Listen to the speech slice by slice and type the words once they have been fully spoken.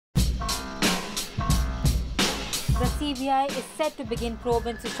The CBI is set to begin probe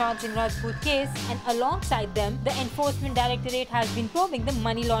in Sushant Singh Rajput case, and alongside them, the Enforcement Directorate has been probing the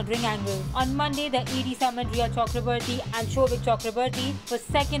money laundering angle. On Monday, the ED summoned Rhea Chakraborty and Showik Chakraborty for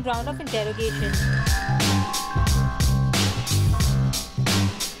second round of interrogation.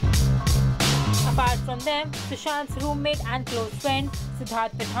 Apart from them, Sushant's roommate and close friend,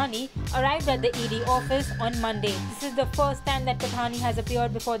 Siddharth Pithani, arrived at the ED office on Monday. This is the first time that Pithani has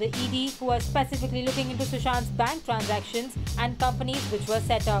appeared before the ED, who was specifically looking into Sushant's bank transactions and companies which were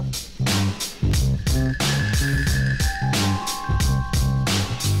set up.